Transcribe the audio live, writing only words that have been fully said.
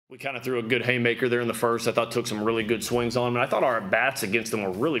We kind of threw a good haymaker there in the first. I thought took some really good swings on him. And I thought our at-bats against him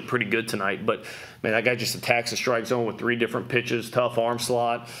were really pretty good tonight. But, man, that guy just attacks the strike zone with 3 different pitches, tough arm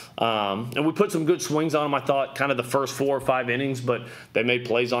slot. And we put some good swings on him, I thought, kind of the first 4 or 5 innings. But they made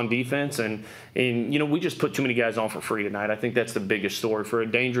plays on defense. And we just put too many guys on for free tonight. I think that's the biggest story. For a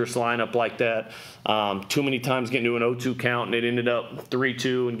dangerous lineup like that, too many times getting to an 0-2 count, and it ended up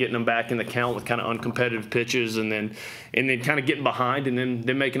 3-2 and getting them back in the count with kind of uncompetitive pitches and then kind of getting behind and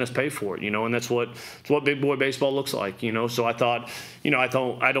then making us pay for it, and that's what big boy baseball looks like, So I thought,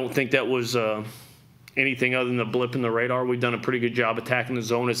 I don't think that was anything other than a blip in the radar. We've done a pretty good job attacking the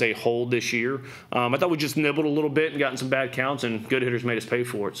zone as a whole this year. I thought we just nibbled a little bit and gotten some bad counts, and good hitters made us pay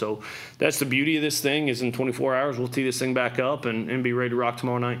for it. So that's the beauty of this thing, is in 24 hours we'll tee this thing back up and be ready to rock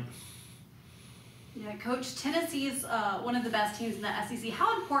tomorrow night. Yeah, Coach, Tennessee's one of the best teams in the SEC.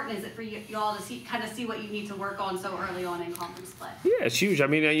 How important is it for y'all to see what you need to work on so early on in conference play? Yeah, it's huge. I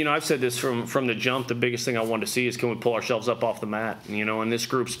mean, I've said this from the jump. The biggest thing I wanted to see is, can we pull ourselves up off the mat? And this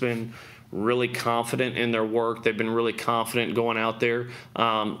group's been really confident in their work. They've been really confident going out there.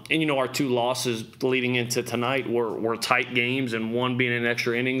 Our 2 losses leading into tonight were tight games, and one being in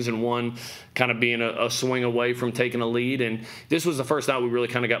extra innings and one kind of being a swing away from taking a lead. And this was the first night we really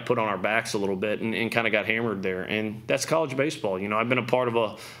kind of got put on our backs a little bit and kind of got hammered there. And that's college baseball. I've been a part of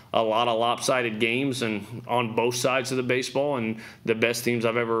a lot of lopsided games and on both sides of the baseball, and the best teams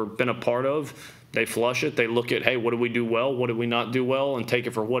I've ever been a part of, they flush it. They look at, hey, what did we do well? What did we not do well? And take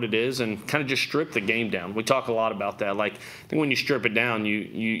it for what it is, and kind of just strip the game down. We talk a lot about that. Like, I think when you strip it down,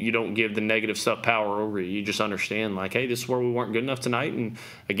 you don't give the negative stuff power over you. You just understand, like, hey, this is where we weren't good enough tonight, and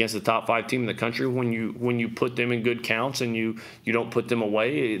against the top 5 team in the country, when you put them in good counts and you don't put them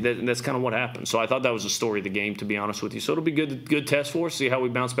away, that's kind of what happens. So I thought that was the story of the game, to be honest with you. So it'll be good test for us, see how we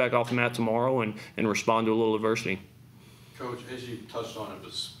bounce back off the mat tomorrow and respond to a little adversity. Coach, as you touched on, it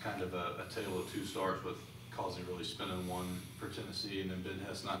was kind of a tale of 2 starts, with Causey really spinning one for Tennessee, and then Ben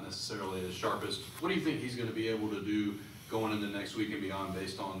Hess not necessarily as sharpest. What do you think he's going to be able to do going into next week and beyond,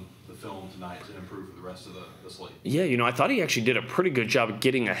 based on the film tonight, to improve for the rest of the slate? Yeah, I thought he actually did a pretty good job of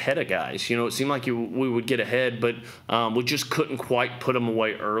getting ahead of guys. It seemed like we would get ahead, but we just couldn't quite put them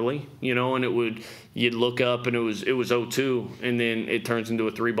away early, and you'd look up and it was 0-2, and then it turns into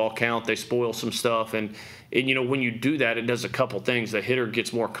a 3-ball count. They spoil some stuff, and when you do that, it does a couple things. The hitter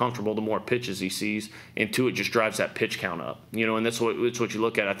gets more comfortable the more pitches he sees, and 2, it just drives that pitch count up. And that's what you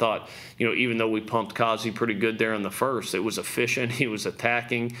look at. I thought, even though we pumped Causey pretty good there in the first, it was efficient. He was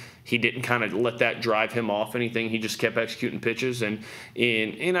attacking. He didn't kind of let that drive him off anything. He just kept executing pitches, and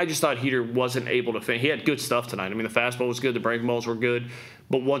I just thought Heater wasn't able to finish. He had good stuff tonight. I mean, the fastball was good, the breaking balls were good,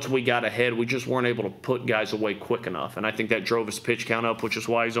 but once we got ahead, we just weren't able to put guys away quick enough, and I think that drove his pitch count up, which is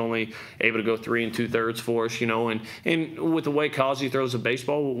why he's only able to go 3 2/3 for us, and with the way Causey throws a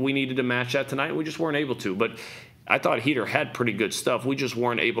baseball, we needed to match that tonight, and we just weren't able to. But I thought Heater had pretty good stuff. We just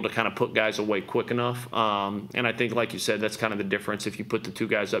weren't able to kind of put guys away quick enough. And I think, like you said, that's kind of the difference if you put the 2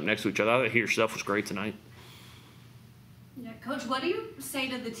 guys up next to each other. I thought Heater's stuff was great tonight. Yeah, Coach, what do you say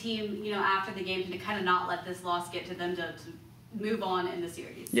to the team, after the game, to kind of not let this loss get to them to move on in the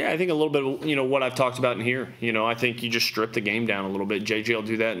series? Yeah, I think a little bit of, what I've talked about in here. I think you just strip the game down a little bit. JJ will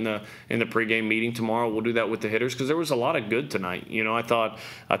do that in the pregame meeting tomorrow. We'll do that with the hitters, because there was a lot of good tonight. I thought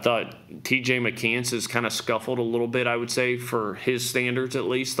TJ McCants has kind of scuffled a little bit, I would say, for his standards, at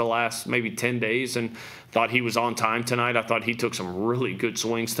least the last maybe 10 days, and thought he was on time tonight. I thought he took some really good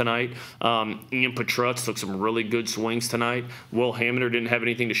swings tonight. Ian Petrutz took some really good swings tonight. Will Hamner didn't have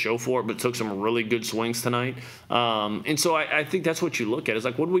anything to show for it, but took some really good swings tonight. And so I think that's what you look at. It's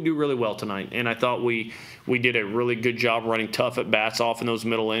like, what did we do really well tonight? And I thought we did a really good job running tough at bats off in those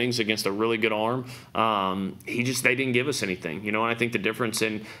middle innings against a really good arm. They didn't give us anything, and I think the difference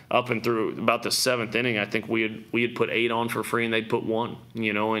in up and through about the 7th inning, I think we had put 8 on for free and they'd put 1,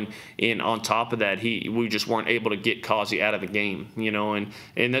 and on top of that, we just weren't able to get Causey out of the game,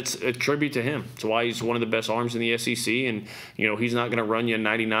 and that's a tribute to him. It's why he's one of the best arms in the SEC, and he's not going to run you a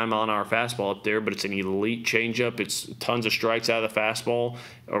 99-mile-an-hour fastball up there, but it's an elite changeup. It's tons of strikes out of the fastball,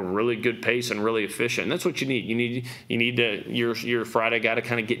 a really good pace, and really efficient. And that's what you need. You need your Friday guy to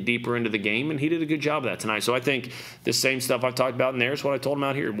kind of get deeper into the game, and he did a good job of that tonight. So I think the same stuff I've talked about in there is what I told him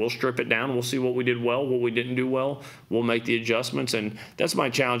out here. We'll strip it down. We'll see what we did well, what we didn't do well. We'll make the adjustments, and that's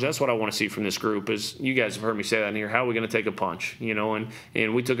my challenge. That's what I want to see from this group. Is you guys have heard me say that in here. How are we going to take a punch?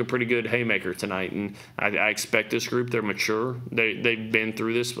 And we took a pretty good haymaker tonight, and I expect this group. They're mature. They've been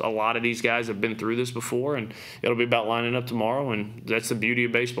through this. A lot of these guys have been through this before, and it'll be about lining up tomorrow. And that's the beauty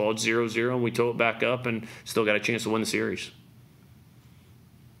of baseball. It's 0-0, and we tow it back up, and still got a chance to win the series.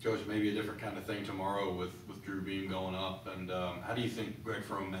 Coach, maybe a different kind of thing tomorrow with Drew Beam going up. And how do you think Greg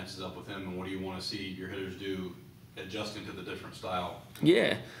Frome matches up with him, and what do you want to see your hitters do adjusting to the different style?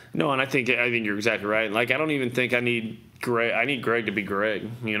 Yeah. No, and I think you're exactly right. Like, I don't even think I need Greg. I need Greg to be Greg,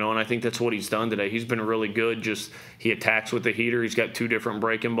 and I think that's what he's done today. He's been really good. Just he attacks with the heater. He's got 2 different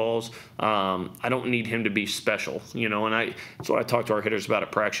breaking balls. I don't need him to be special, and that's what I talked to our hitters about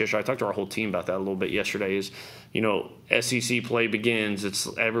at practice yesterday. I talked to our whole team about that a little bit yesterday. Is SEC play begins. It's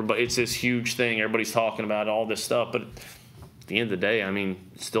everybody. It's this huge thing. Everybody's talking about all this stuff, but at the end of the day, I mean,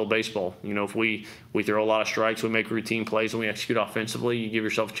 it's still baseball. If we throw a lot of strikes, we make routine plays, and we execute offensively, you give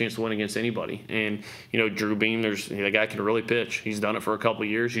yourself a chance to win against anybody. And, Drew Beam, the guy can really pitch. He's done it for a couple of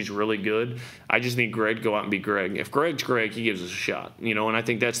years. He's really good. I just need Greg to go out and be Greg. If Greg's Greg, he gives us a shot, and I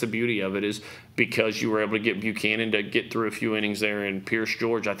think that's the beauty of it is because you were able to get Buchanan to get through a few innings there, and Pierce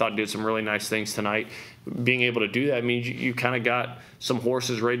George, I thought, did some really nice things tonight. Being able to do that means you kind of got some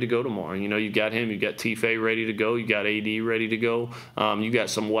horses ready to go tomorrow. You got him, you got Tife ready to go, you got AD ready to go, you got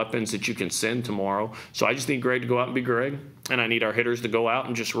some weapons that you can send tomorrow. So I just need Greg to go out and be Greg, and I need our hitters to go out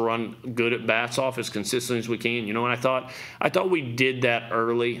and just run good at bats off as consistently as we can. And I thought we did that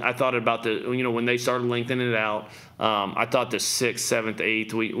early. I thought about when they started lengthening it out. I thought the 6th, 7th,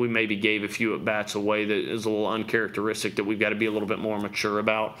 8th, we maybe gave a few at bats away that is a little uncharacteristic that we've got to be a little bit more mature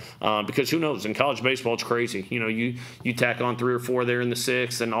about. Because who knows, in college baseball it's crazy. You tack on 3 or 4 there in the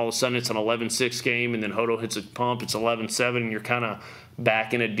 6th, and all of a sudden it's an 11-6 game, and then Hodo hits a pump, it's 11-7, and you're kind of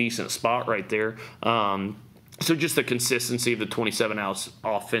back in a decent spot right there. So just the consistency of the 27 outs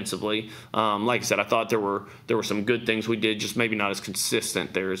offensively. Like I said, I thought there were some good things we did, just maybe not as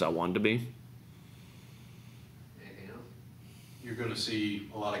consistent there as I wanted to be. You're going to see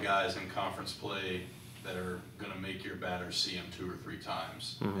a lot of guys in conference play that are going to make your batters see them 2 or 3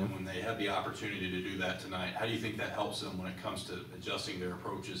 times. Mm-hmm. And when they have the opportunity to do that tonight, how do you think that helps them when it comes to adjusting their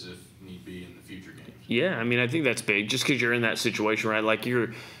approaches if need be in the future games? Yeah, I think that's big. Just because you're in that situation, right? Like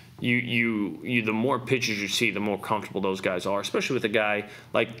you the more pitches you see, the more comfortable those guys are, especially with a guy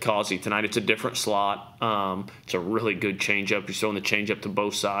like Causey tonight. It's a different slot. It's a really good changeup. You're throwing the changeup to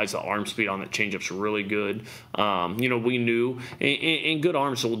both sides. The arm speed on that changeup's really good. We knew, and good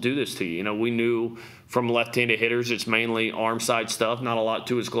arms will do this to you. We knew from left-handed hitters, it's mainly arm side stuff, not a lot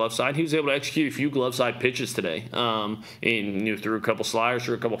to his glove side. He was able to execute a few glove side pitches today, and threw a couple sliders,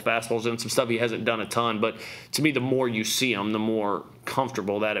 threw a couple fastballs, and some stuff he hasn't done a ton. But to me, the more you see him, the more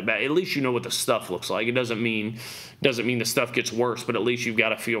comfortable that at least you know what the stuff looks like. It doesn't mean the stuff gets worse, but at least you've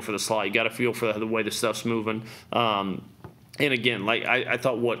got a feel for the slide. You got a feel for the way the stuff's moving. And again, like I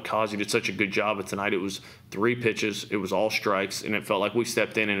thought what Causey did such a good job of tonight, it was 3 pitches, it was all strikes, and it felt like we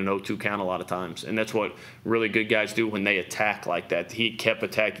stepped in an 0-2 count a lot of times. And that's what really good guys do when they attack like that. He kept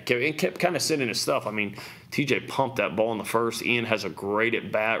attacking, and kept kind of sending his stuff. TJ pumped that ball in the first. Ian has a great at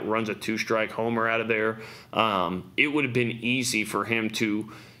bat, runs a 2-strike homer out of there. It would have been easy for him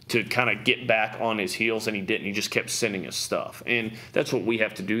to kind of get back on his heels, and he didn't. He just kept sending us stuff. And that's what we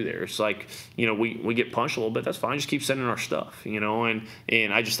have to do there. It's like, we get punched a little bit. That's fine. Just keep sending our stuff, and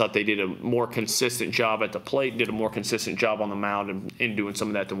I just thought they did a more consistent job at the plate, did a more consistent job on the mound and doing some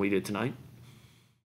of that than we did tonight.